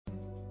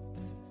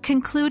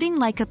Concluding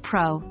like a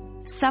pro,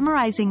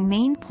 summarizing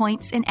main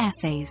points in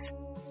essays.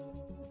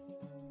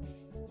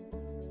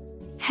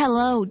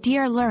 Hello,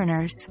 dear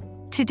learners.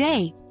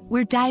 Today,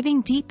 we're diving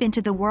deep into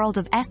the world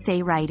of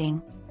essay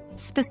writing.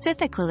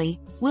 Specifically,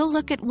 we'll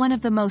look at one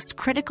of the most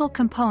critical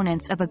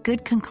components of a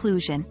good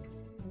conclusion: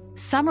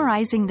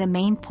 summarizing the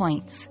main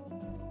points.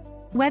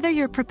 Whether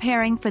you're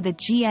preparing for the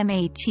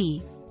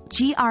GMAT,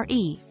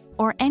 GRE,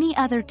 or any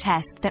other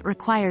test that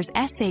requires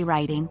essay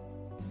writing,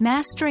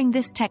 mastering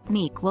this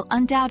technique will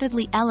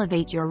undoubtedly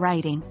elevate your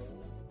writing.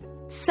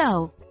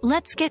 So,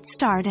 let's get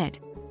started.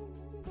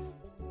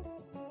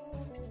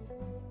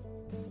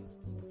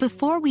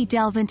 Before we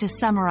delve into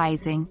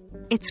summarizing,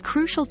 it's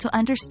crucial to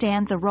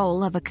understand the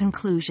role of a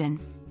conclusion.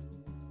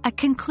 A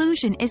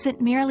conclusion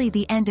isn't merely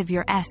the end of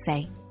your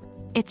essay.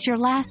 It's your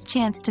last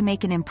chance to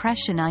make an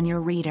impression on your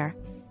reader.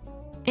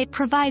 It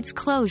provides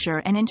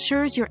closure and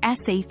ensures your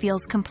essay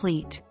feels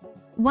complete.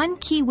 One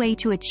key way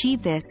to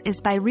achieve this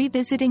is by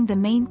revisiting the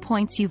main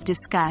points you've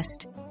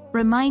discussed,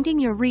 reminding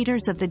your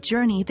readers of the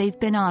journey they've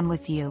been on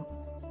with you.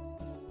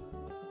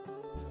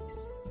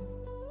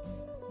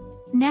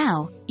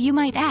 Now, you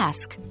might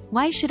ask,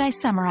 why should I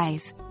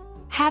summarize?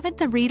 Haven't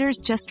the readers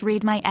just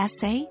read my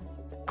essay?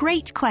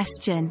 Great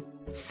question.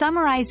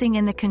 Summarizing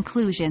in the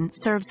conclusion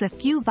serves a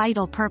few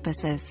vital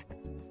purposes.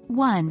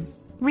 1.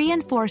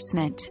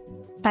 Reinforcement.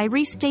 By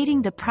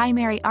restating the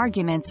primary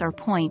arguments or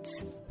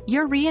points,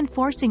 you're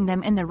reinforcing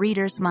them in the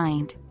reader's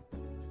mind.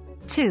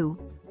 2.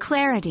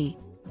 Clarity.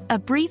 A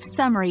brief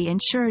summary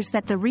ensures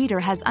that the reader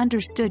has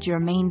understood your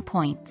main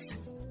points.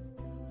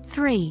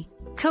 3.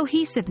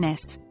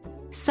 Cohesiveness.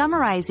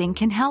 Summarizing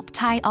can help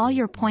tie all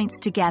your points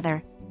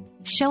together,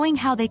 showing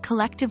how they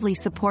collectively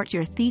support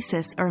your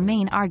thesis or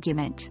main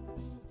argument.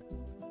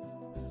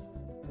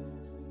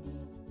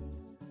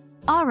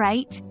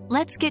 Alright,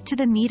 let's get to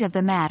the meat of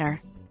the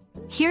matter.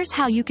 Here's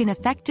how you can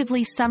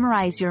effectively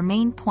summarize your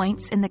main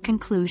points in the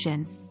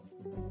conclusion.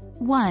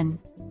 1.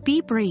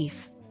 Be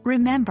brief.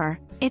 Remember,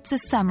 it's a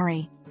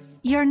summary.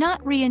 You're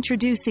not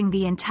reintroducing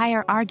the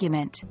entire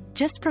argument,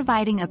 just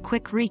providing a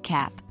quick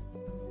recap.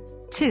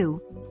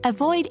 2.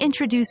 Avoid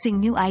introducing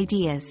new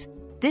ideas.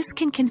 This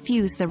can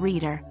confuse the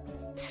reader.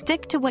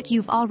 Stick to what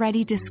you've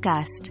already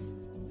discussed.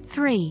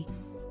 3.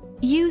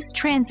 Use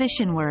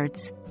transition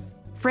words.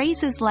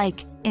 Phrases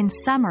like, in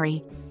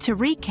summary, to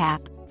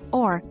recap,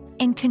 or,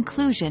 in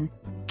conclusion,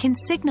 can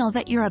signal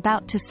that you're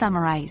about to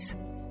summarize.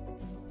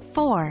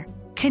 4.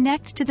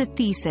 Connect to the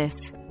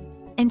thesis.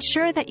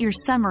 Ensure that your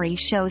summary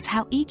shows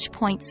how each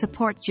point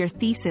supports your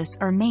thesis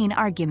or main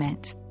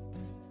argument.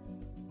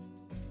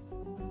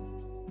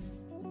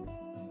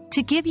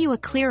 To give you a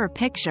clearer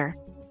picture,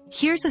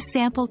 here's a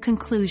sample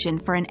conclusion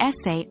for an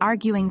essay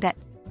arguing that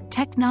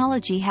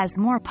technology has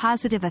more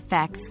positive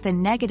effects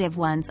than negative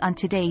ones on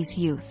today's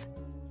youth.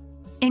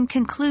 In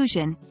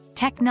conclusion,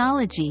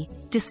 technology,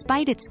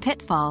 despite its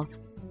pitfalls,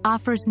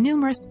 offers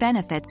numerous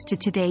benefits to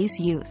today's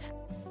youth.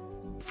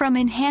 From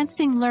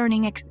enhancing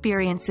learning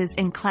experiences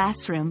in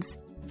classrooms,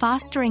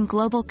 fostering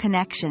global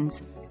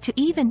connections, to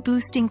even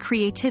boosting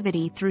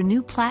creativity through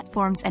new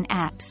platforms and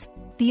apps,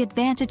 the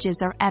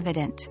advantages are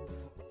evident.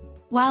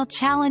 While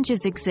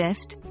challenges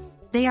exist,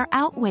 they are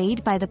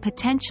outweighed by the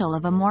potential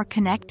of a more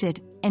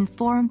connected,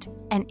 informed,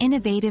 and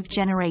innovative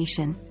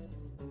generation.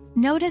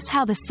 Notice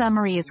how the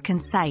summary is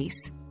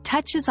concise,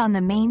 touches on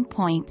the main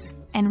points,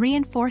 and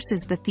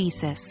reinforces the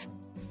thesis.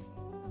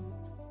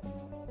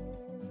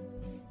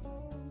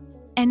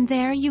 And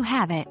there you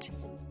have it.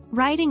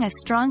 Writing a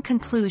strong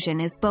conclusion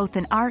is both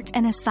an art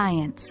and a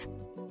science.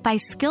 By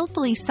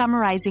skillfully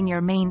summarizing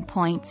your main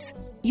points,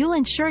 you'll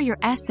ensure your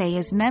essay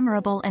is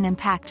memorable and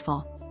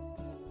impactful.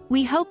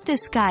 We hope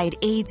this guide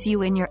aids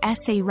you in your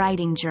essay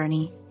writing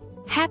journey.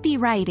 Happy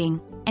writing,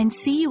 and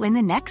see you in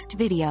the next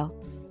video.